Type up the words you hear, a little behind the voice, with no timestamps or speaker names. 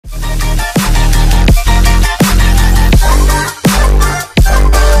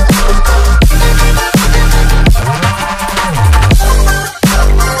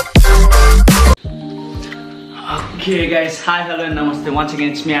guys, hi, hello and namaste. Once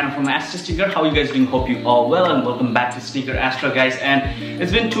again, it's me Adam from Astral Sneaker. How you guys doing? Hope you all well and welcome back to Sneaker Astral, guys. And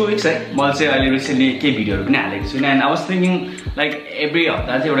it's been 2 weeks, right? I recently came video and I was thinking like every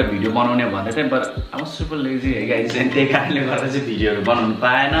hafta I would video but I was super lazy, guys, and take a video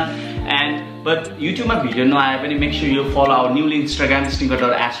but YouTube my video no I have make sure you follow our new Instagram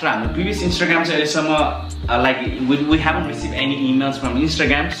sneaker.astral. The previous Instagram like we haven't received any emails from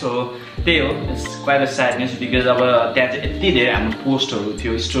Instagram, so it's quite a sad news because our I'm post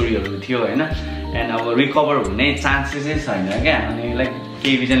story and our recover chances is like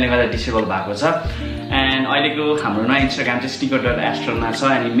disable and I Instagram sneaker.astral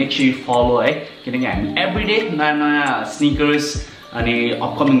and make sure you follow every day sneakers and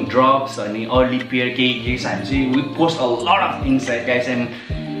upcoming drops and early pair gigs we post a lot of things guys and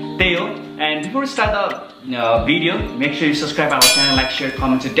before we start the video, make sure you subscribe our channel, like, share,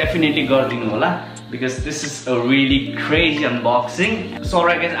 comment, definitely because this is a really crazy unboxing. So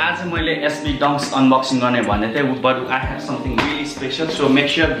alright guys, as I SB DUNKS unboxing but I have something really special, so make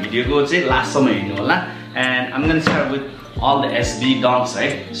sure video goes last summer and I'm gonna start with all the SB DUNKS,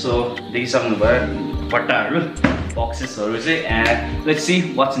 right? So these are boxes and let's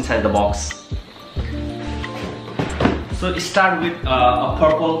see what's inside the box. So start with a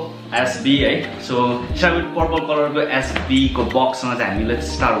purple SB, so start with purple color SB box.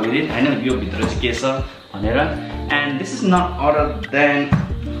 Let's start with it. I know you and this is not other than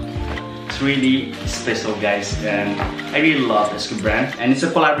it's really special, guys, and I really love this brand, and it's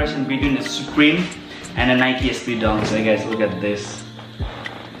a collaboration between a Supreme and a Nike SB DUNKS. So guys, look at this.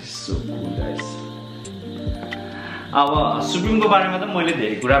 It's so cool, guys. Supreme ko barema ta मैले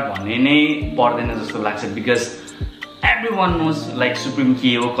धेरै कुरा भन्ने नै पर्दैन जस्तो लाग्छ because everyone knows like Supreme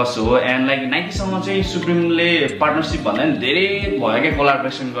के हो कसो हो and like Nike सँग चाहिँ Supreme ले partnership भन्दा नि धेरै भयो के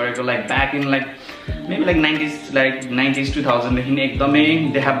collaboration गरेको like back in like maybe like 90s 2000 देखि एकदमै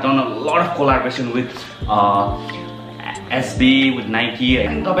they have done a lot of collaboration with SB with Nike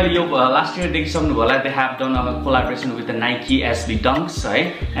and last year they have done a collaboration with the Nike SB DUNKS,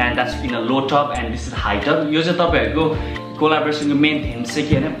 right? And that's in a low top and this is high top. Collaboration the main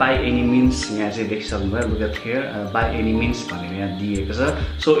theme by any means. Look at here, by any means.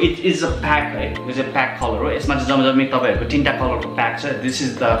 So it is a pack, right? It's a pack color, right? It's much as tinta color pack. This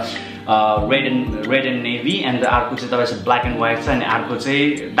is the red and navy, and the arco is black and white. And arco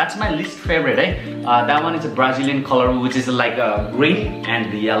that's my least favorite, right? That one is a Brazilian color, which is like green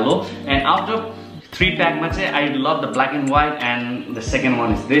and the yellow. And after 3-pack, I love the black and white, and the second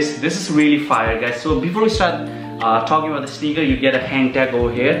one is this. This is really fire, guys. So before we start talking about the sneaker, you get a hang tag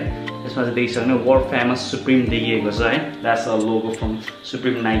over here. This was the world famous Supreme DX, right? That's a logo from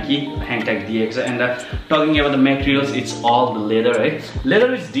Supreme Nike, hang tag DX. And talking about the materials, it's all the leather, right?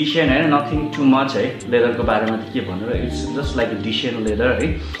 Leather is decent, right? Nothing too much, right? Leather ko barema ta ke bhannu, right? It's just like a decent leather,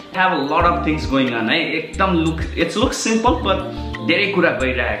 right? Have a lot of things going on, right? It looks simple, but धेरै कुरा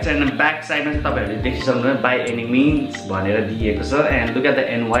गरिरहेको छ and back side मा तपाईहरुले देखिसक्नुहुन्छ by any means भनेर दिएको छ and look at the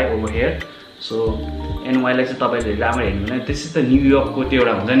NY over here. So NY लाई चाहिँ तपाईले राम्रो हेर्नु भने this is the New York को त्यो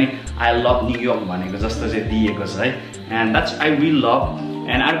एउटा हुन्छ नि I love New York भनेको जस्तो चाहिँ दिएको छ है and that's I really love.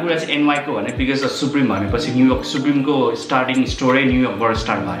 And अर्को कुरा चाहिँ NY को भने because of Supreme भनेपछि New York Supreme को starting story New York बाट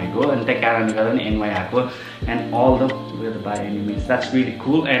start भएको अनि त्यही कारणले गर्दा नि NY आको and all the by any means. That's really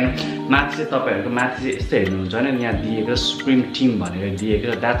cool. And माथि चाहिँ तपाईहरुको माथि चाहिँ यस्तो हेर्नुहुन्छ हैन यहाँ दिएको Supreme team भनेर दिएको.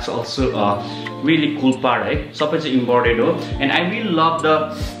 That's also a really cool part, है? सबै चाहिँ imported हो and I really love the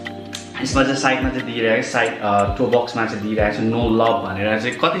यसमा चाहिँ साइडमा चाहिँ दिइरहेको साइड टो बक्समा चाहिँ दिइरहेको छ नो लभ भनेर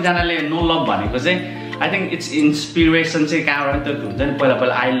चाहिँ कति जनाले नो लभ भनेको चाहिँ I think it's inspiration चाहिँ कहाँबाट त हुन्छ नि पहिला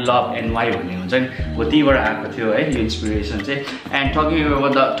I love NY भन्ने हुन्छ नि हो त्यहीबाट आएको थियो है यो इन्स्पिरेसन चाहिँ and talking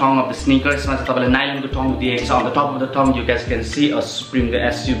about the tongue of the sneaker यसमा चाहिँ तपाईले नाइलनको tongue दिएको छ on the top of the tongue you guys can see a Supreme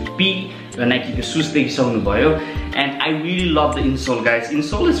SUP र Nike को shoes देखिसक्नु भयो and I really love the insole, guys.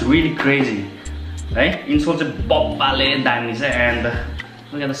 Insole is really crazy, right? Insole चाहिँ बब्बाले दामी छ and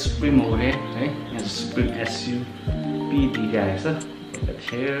look at the Supreme over here, right? Here's the Supreme SUP, guys. Look at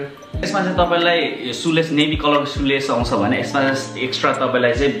here. This one is shoelace navy color shoelace also. This one is extra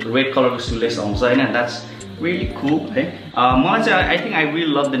red color shoelace also, and that's really cool. I think I really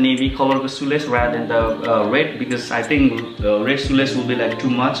love the navy color shoelace rather than the red because I think the red shoelace will be like too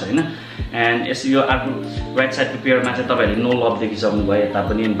much, and as you are right side pair, no love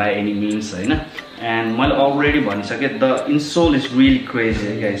by any means, and already the insole is really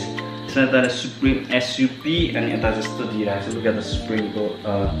crazy, guys. It's not that a Supreme SUP and it's just look at the Supreme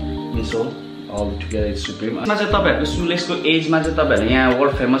insole all together it's supreme. यसमा चाहिँ तपाईहरुको सुलेसको एजमा चाहिँ तपाईहरुले यहाँ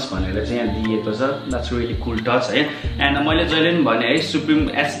world famous भनेर चाहिँ यहाँ दिएको छ. That's really cool touch है. And मैले जहिले पनि भने है सुप्रिम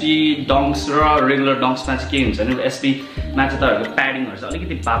एसपी डङ्क्स र रेगुलर डङ्क्समा चाहिँ के हुन्छ भने एसपी मा चाहिँ तपाईहरुको प्याडिङहरु चाहिँ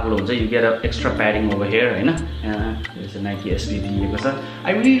अलिकति बाक्लो हुन्छ. You get a extra padding over here हैन. There's a Nike SB दिएको छ.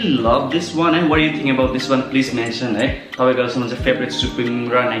 I really love this one. And what do you think about this one? Please mention है. तपाईहरुसँग चाहिँ फेभरेट सुप्रिम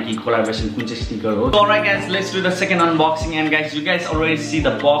र Nike collaboration कुन चाहिँ स्निकर हो. Alright guys, let's do the second unboxing. And guys, you guys already see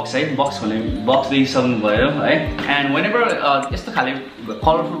the box है. Box भने box देखिसक्नु भयो है. And whenever यस्तो खाले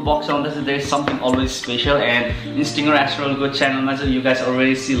colorful box आउँदा चाहिँ there is something always special. And in Stinger Astral को channelमा चाहिँ you guys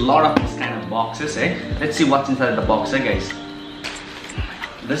already see a lot of this kind of boxes है. Let's see what's inside the box है guys.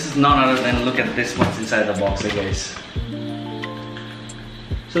 This is none other than, look at this, what's inside the box hey guys.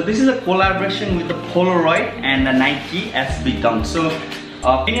 So this is a collaboration with the Polaroid and the Nike SB DUNKS. So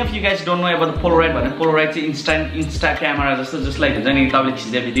many of you guys don't know about the Polaroid, but the Polaroid is insta camera just like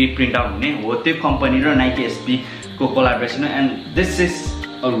the print out company Nike SB collaboration, and this is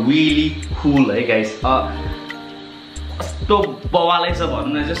a really cool hey guys.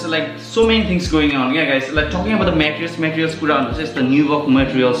 Just like so many things going on, yeah guys. Like talking about the materials put on just the nubuck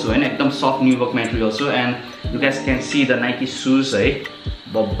materials, so and soft nubuck materials, so and you guys can see the Nike shoes, eh?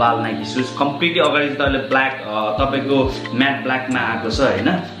 Bobbal Nike shoes completely organized black, matte black ma aako cha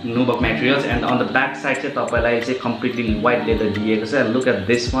haina, nubuck materials, and on the back side चाहिँ तपाईलाई चाहिँ completely white leather दिएको छ. And look at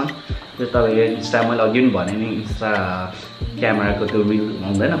this one. त्यो तपाईले Insta मैले अघि पनि भने नि इन्स्टा क्यामेराको त्यो रिल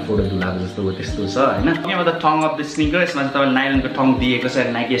हुँदैन फोटो दुलाको जस्तो हो त्यस्तो छ हैन. यहाँ the tongue of the sneaker, यसमा चाहिँ तपाईले नाइलनको टङ दिएको छ.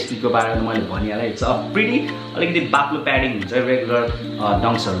 Nike SB को बारेमा मैले भनिहालेँ. इट्स अ प्रिटी अलिकति बाक्लो प्याडिङ हुन्छ रेगुलर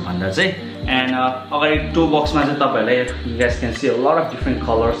डङ्क्सहरु भन्दा चाहिँ. And अगाडि टो बक्समा चाहिँ तपाईहरुले you guys can see a lot of different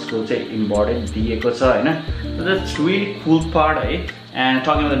colors को चाहिँ embodied दिएको छ हैन. So that's really cool part है. And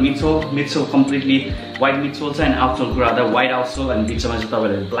talking about the midsole completely white midsole and outsole rather white outsole, and बिचमा चाहिँ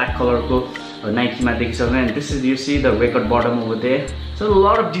तपाईहरुले black color को Nike मा देखिसक्नु. And this is, you see the record bottom over there. So a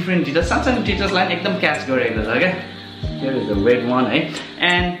lot of different details, सानो details लाई एकदम catch गरेको छ के. Here is the red one है.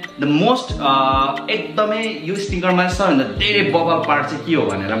 And the most एकदमै यो स्टिकरमा छ भन्दा धेरै बबल पार्ट चाहिँ के हो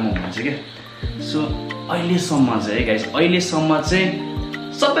भनेर म भन्छु के. So अहिलेसम्म चाहिँ है गाइस, अहिलेसम्म चाहिँ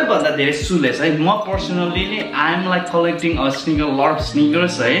सबैभन्दा धेरै सुलेस है. म पर्सनली नै I am like collecting a lot of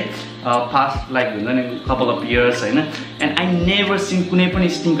sneakers है, past like हुन्छ नि couple of years हैन. And I never seen कुनै पनि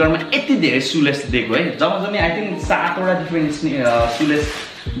स्निकरमा यति धेरै सुलेस दिएको है. जम्मा I think 7 वटा डिफरेंट सुलेस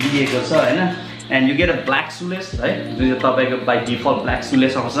दिएको छ हैन. And you get a black shoelace, right? This is by default black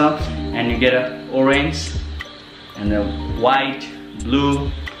shoelace also, and you get a orange and a white,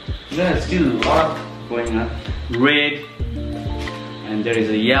 blue. There's still a lot of going on. Red, and there is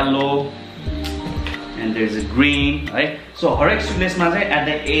a yellow, and there is a green, right? So harak shoelace ma chai at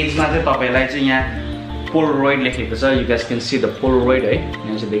the edge ma chai tapailai chai yaha Polaroid लेखेको छ. You guys can see the Polaroid है.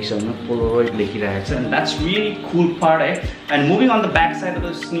 यहाँ चाहिँ देख्नुहुन्छ Polaroid लेखिरहेको छ. And that's really cool part है. And moving on the back side of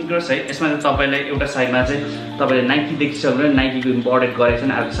the sneakers है, यसमा चाहिँ तपाईलाई एउटा साइडमा चाहिँ तपाईले Nike देखिसक्नु, Nike को embodied गरेको छ,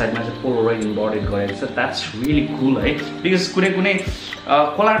 अनि अर्को साइडमा चाहिँ Polaroid embodied गरेको छ. That's really cool है. Because कुनै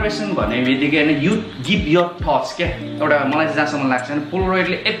collaboration भन्ने बित्तिकै हैन, you give your thoughts के. एउटा मलाई चाहिँ जहाँसम्म लाग्छ नि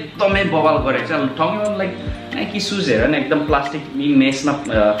Polaroidले एकदमै बवाल गरेको छ. Talking about like Nike shoes हेर न, एकदम प्लास्टिक मेसमा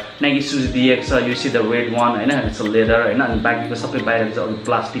Nike shoes दिएको छ. You see the red one हैन, it's a leather हैन, अनि बाकीको सबै बाहिरको चाहिँ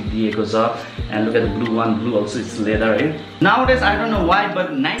प्लास्टिक दिएको छ. And look at the blue one, blue also it's leather है. Nowadays I don't know why,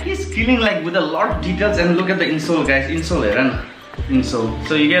 but Nike is killing like with a lot of details. And look at the insole guys, insole हेर न, insole.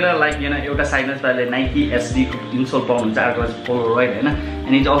 So you get a like एउटा साइडमा तपाईले Nike SB को insole पाउनुहुन्छ, अर्को चाहिँ Polaroid हैन.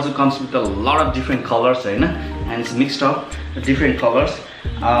 And it also comes with a lot of different colors हैन, and it's mixed up different colors.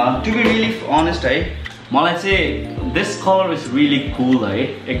 To be really honest है, मलाई चाहिँ this color is really cool है.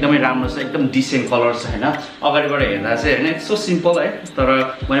 एकदमै राम्रो छ, एकदम decent color छ हैन. अगाडिबाट हेर्दा चाहिँ हैन, it's so simple है,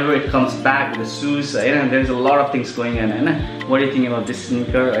 तर whenever it comes back with the shoes हैन, there is a lot of things going on हैन. What do you think about this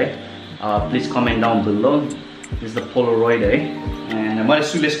sneaker है? Please comment down below. This is the Polaroid है. And मैले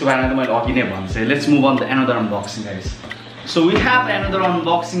shoelace-को बारेमा त मैले अघि नै भन्छु. Let's move on to another unboxing guys. So we have another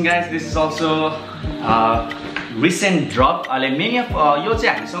unboxing guys. This is also recent drop. Like many of यो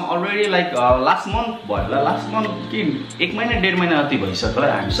चाहिँ हामीसँग already like last month भयो होला. Last month के 1 महिना 1.5 महिना जति भइसक्यो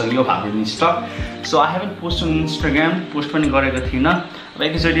होला हामीसँग यो भएको नि stock. So I haven't posted on Instagram, post पनि गरेको थिइन. अब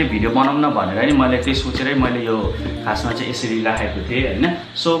एकैचोटि भिडियो बनाउन भनेर नि मैले त्यही सोचेरै मैले यो खासमा चाहिँ यसरी राखेको थिएँ हैन.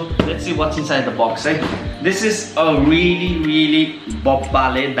 So let's see what's inside the box है. This is a really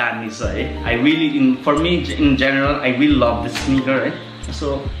बब्बाले दामी छ है. I really for me in general I really love this sneaker है.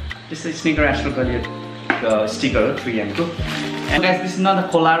 So this is sneaker Astral sticker 3M को. And guys, this is not a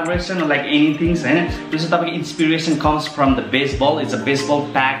collaboration or like anything हैन. This is तपाईको inspiration comes from the baseball. It's a baseball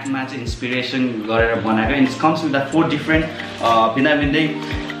pack मा चाहिँ inspiration गरेर बनाएको. And it comes with the 4 different भिन्दै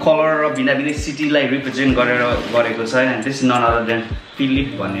colour र भिन्दै सिटीलाई रिप्रेजेन्ट गरेको छ हैन this non other than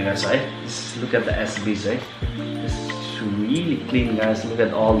Philip भनेर छ है लुक एट द एसबीज है really clean guys look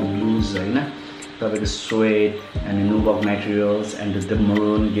at all the blues हैन तपाईको suede and nubuck materials and the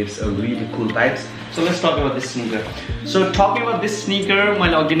maroon gives a really cool vibes so let's talk about this sneaker so talking about this sneaker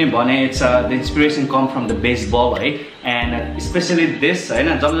मैले अघि नै भने it's the inspiration come from the baseball है and especially this हैन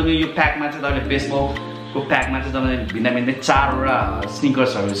जब यो प्याकमा चाहिँ तपाईले baseball को प्याकमा चाहिँ तपाईले भिन्दै चारवटा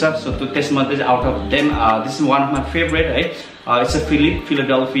स्निकर्सहरु छ सो त्यसमध्ये चाहिँ out of them this is one of my favorite है it's a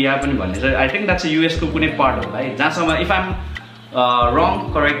Philadelphia पनि भन्ने छ I think that's a US को कुनै पार्ट होला है जहाँसम्म if I'm wrong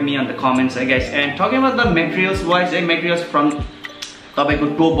correct me on the comments hey guys and talking about the materials wise materials from तपाईको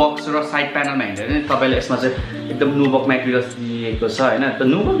टो बक्स र साइड प्यानलमा हेर्दा नि तपाईले यसमा चाहिँ एकदम नुबक मेटेरियल्स दिएको छ हैन द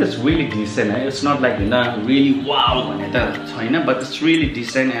नुबक इज रियली डिसेन्ट है इट्स नट लाइक हैन रियली वाउ भन्ने त छैन but it's really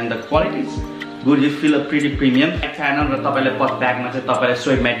decent and the quality is good you fill a pretty premium panel र तपाईले पट ब्यागमा चाहिँ तपाईले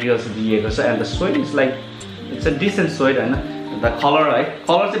सोइड मेटेरियल्स दिएको छ and the सोइड is like it's a decent सोइड हैन द कलर है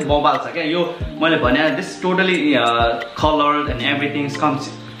कलर चाहिँ बबाल छ क्या यो मैले भने this totally colour and everything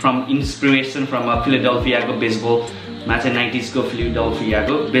comes from inspiration from Philadelphia को बेसबल मा चाहिँ 90s को फिलाडेल्फिया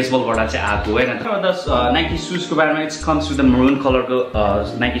को बेसबलबाट चाहिँ आएको हैन तर द नाइकी शूज को बारेमा it's comes with the maroon colour को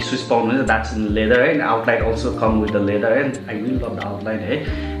नाइकी शूज पाउनुहुन्छ that's in leather and outline also come with the leather and I really love the outline है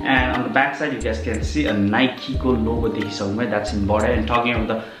and on the back side you guys can see a Nike को logo देखिसक्नु है that's embodied and talking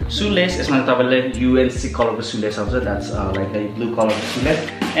about the shoelace यसमा तपाईले UNC color को shoelace आउँछ that's like a blue color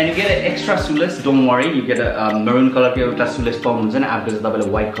shoelace and you get an extra shoelace don't worry you get a maroon color को एउटा shoelace पाउनुहुन्छ नि अर्को चाहिँ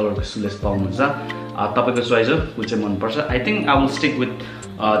तपाईले white color को shoelace पाउनुहुन्छ तपाईको चोइस हो कुन चाहिँ मन पर्छ I think I will stick with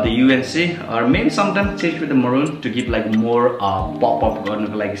the UNC or maybe sometimes change with the maroon to give like more pop-up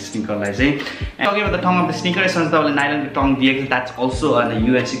गर्नको लागि स्निकरलाई चाहिँ and talking about the tongue of the sneaker since तपाईले nylon को tongue दिएको that's also on the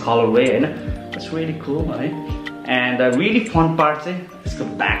UNC colorway हैन that's really cool है and the really fun part चाहिँ यसको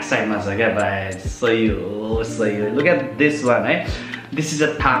back side मा छ क्या भाइ सही हो look at this one है this is a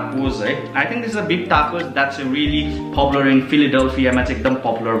tacos है I think this is a big tacos that's a really popular in Philadelphia मा चाहिँ एकदम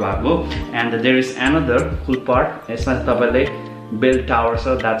popular भएको and there is another cool part यसमा तपाईले bell tower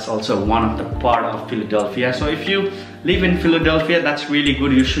so that's also one of the part of Philadelphia so if you live in Philadelphia that's really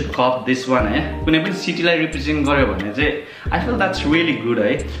good you should cop this one है कुनै पनि सिटीलाई represent गर्यो भने चाहिँ I feel that's really good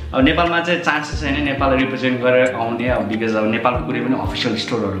है अब नेपालमा चाहिँ चान्सेस छैन नेपाललाई रिप्रेजेन्ट गरेर आउने अब बिकज अब नेपालको कुनै पनि अफिसियल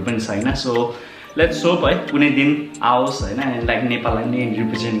स्टोरहरु पनि छैन सो लेट्स होप है कुनै दिन आओस् हैन लाइक नेपाललाई नै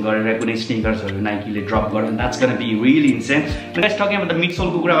रिप्रेजेन्ट गरेर कुनै स्निकर्सहरु नाइकीले ड्रप गर्नु that's going to be really insane let's talking about the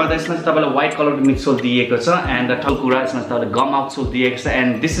midsole को कुरा गर्दा यसमा चाहिँ तपाईलाई व्हाइट कलरको मिडसोल दिएको छ and the टल कुरा यसमा चाहिँ तपाईलाई गम आउटसोल दिएको छ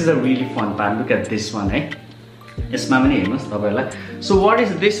and this is a really fun part look at this one है यसमा पनि हेर्नुस् तपाईलाई सो व्हाट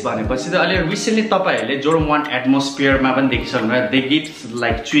इज दिस भनेपछि त अहिले रिसेन्टली तपाईहरुले जोरम 1 एटमोस्फियर मा पनि देखिसक्नु भयो दे गिफ्ट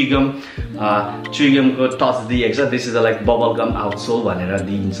लाइक च्युइगम को टच दिएको छ this is like bubble gum outsole भनेर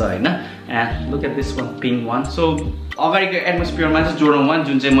दिन्छ हैन and look at this one pink one so अगाडिको एटमोस्फियर मा चाहिँ जोरम 1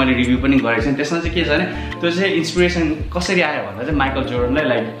 जुन चाहिँ मैले रिभ्यु पनि गरेको छु त्यसमा चाहिँ के छ भने त्यो चाहिँ इन्स्पिरेसन कसरी आयो भन्दा चाहिँ माइकल जोर्डनलाई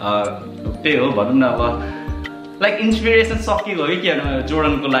लाइक त्यही हो भनौं न अब लाइक इन्स्पिरेसन सकिएको हो कि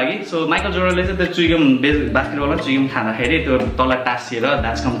जोर्डनको लागि सो माइकल जोर्डनले चाहिँ त्यो च्युइगम बास्केटबलमा च्युइगम खाँदाखेरि त्यो तल टाँसिएर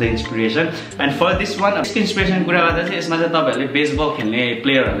that's come the inspiration and for this one यसको इन्स्पिरेसन कुरा गर्दा चाहिँ यसमा चाहिँ तपाईहरुले बेसबल खेल्ने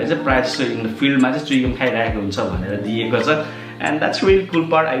प्लेयरहरुले चाहिँ प्राय जस्तो इन द फिल्डमा चाहिँ च्युइगम खाइरहेको हुन्छ भनेर दिएको छ and that's really cool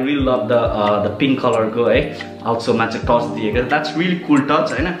part I really love the pink color go है also मा चाहिँ टच दिएको that's really cool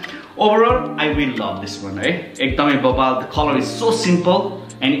touch हैन overall I really love this one है एकदमै बबाल the color is so simple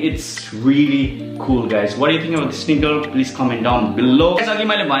and it's really cool guys what do you think about the sneaker please comment down below guys अघि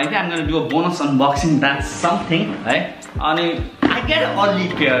मैले भने थिए I'm going to do a bonus unboxing that's something है अनि I get an early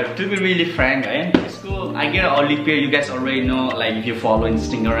pair to be really frank है यसको I get an early pair you guys already know like if you follow in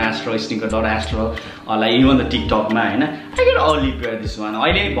Stinger Astral Stinger.Astral or like even the TikTok मा हैन I get an early pair this one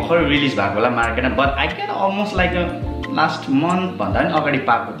अहिले भर्खर release भएको होला मार्केटमा but I get almost like a last month भन्दा नि अगाडि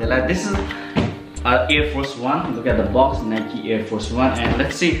पाएको त्यसलाई this is Air Force One look at the box Nike Air Force One and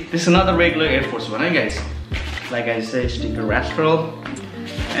let's see this is another regular Air Force One hey guys like I say Stinger Astral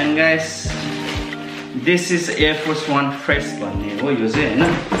and guys this is Air Force One fresh भन्ने हो यो चाहिँ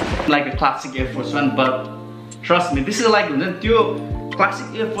हैन like a classic Air Force One but trust me this is like त्यो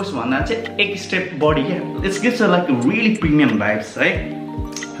classic Air Force One चाहिँ एक step body के it gives a like a really premium vibes right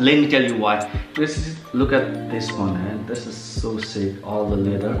let me tell you why this is look at this one man this is so sick all the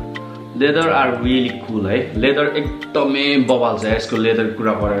leather are really cool है leather एकदमै बवाल छ यसको leather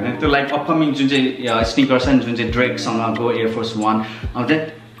कुरा गरे भने त्यो like upcoming जुन चाहिँ स्निकर्स छ जुन चाहिँ Drake सँगको Air Force One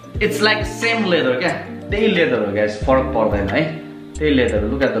it's like same leather क्या त्यही leather हो guys फरक पर्दैन है त्यही leather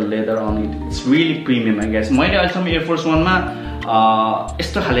look at the leather on it it's really premium I guess मैले अहिलेसम्म Air Force One मा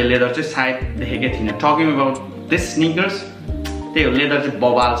यस्तो खाले leather चाहिँ सायद देखेकै थिइनँ talking about this sneakers त्यही हो लेदर चाहिँ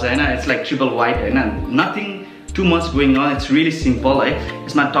बबाल छ हैन इट्स लाइक ट्रिपल वाइट हैन nothing too much going on it's really simple है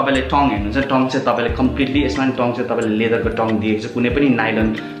यसमा तपाईले टङ हेर्नुहुन्छ टङ चाहिँ तपाईले कम्प्लिटली यसमा टङ चाहिँ तपाईले लेदरको टङ दिएको छ कुनै पनि नाइलन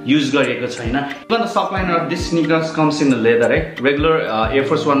युज गरेको छैन इभन द सक liner of this sneakers comes in the leather है रेगुलर एयर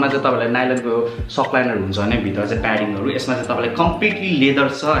फोर्स 1 मा चाहिँ तपाईलाई नाइलनको सक लाइनर हुन्छ भने भित्र चाहिँ प्याडिङहरु यसमा चाहिँ तपाईले कम्प्लिटली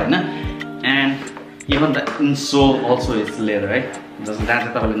लेदर छ हैन and even the insole also is leather है जस्तो जहाँ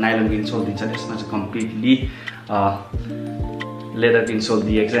चाहिँ तपाईले नाइलनको इन्सोल दिन्छ यसमा चाहिँ कम्प्लिटली लेदरको इन्सोल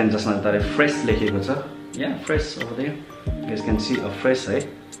दिएको छ एन्ड जसमा तपाईले फ्रेस लेखेको छ Yeah, fresh over there. You guys can see a fresh, right?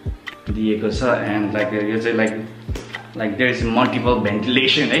 दिएको छ and like यो चाहिँ like there is multiple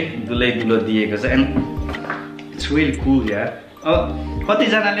ventilation है दुलै दुलो दिएको छ and it's really cool यार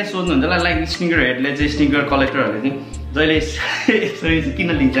कति जनाले सोध्नुहुन्छ होला लाइक स्निकर हेडले चाहिँ स्निकर कलेक्टरहरुले चाहिँ जहिले यसरी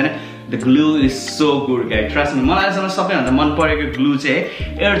किन लिन्छ नि The glue is so good guys trust me मलाई चाहिँ सबैभन्दा मन परेको glue चाहिँ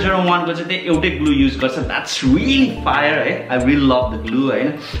Air 01 को चाहिँ त्यही एउटै glue युज गर्छ that's really fire है I really love the glue हैन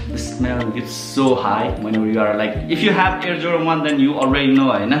the smell gets so high whenever you are like if you have Air 01 then you already know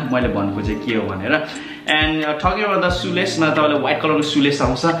हैन मैले भनेको चाहिँ के हो भनेर and talking about the shoelace मा तपाईले white color को shoelace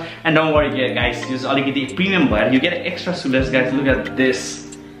आउँछ and don't worry guys यो अलिकति premium भएर you get extra shoelace guys look at this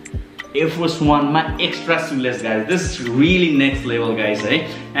Air Force 1 ma extra shoelace guys this is really next level guys hey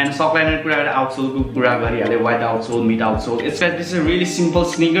and sock liner kura outsole ko kura garihale white outsole mid outsole it's like this is a really simple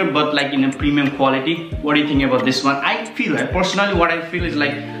sneaker but like in a premium quality what do you think about this one I feel personally what I feel is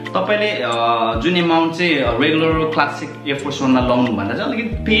like तपाईले जुन amount चाहिँ regular classic Air Force 1 मा लाउनु भन्दा चाहिँ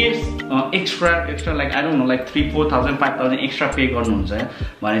अलिकति pay extra like I don't know like 3-4,000 5,000 extra pay गर्नुहुन्छ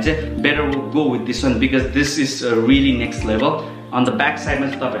भने चाहिँ better go with this one because this is really next level On the back side,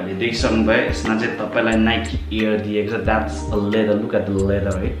 तपाईहरुले देखिसक्नुभयो यसमा चाहिँ तपाईलाई Nike Air दिएको छ that's a leather look at the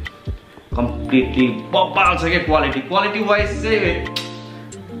leather right completely बबाल छ के क्वालिटी वाइज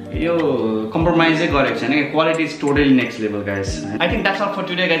चाहिँ यो compromise गरेको छैन के quality is totally next level guys I think that's all for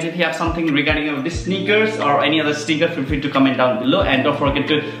today guys if you have something regarding this sneakers or any other sneaker feel free to comment down below and don't forget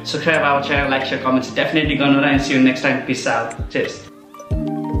to subscribe our channel like share comments definitely gonna and see you next time peace out cheers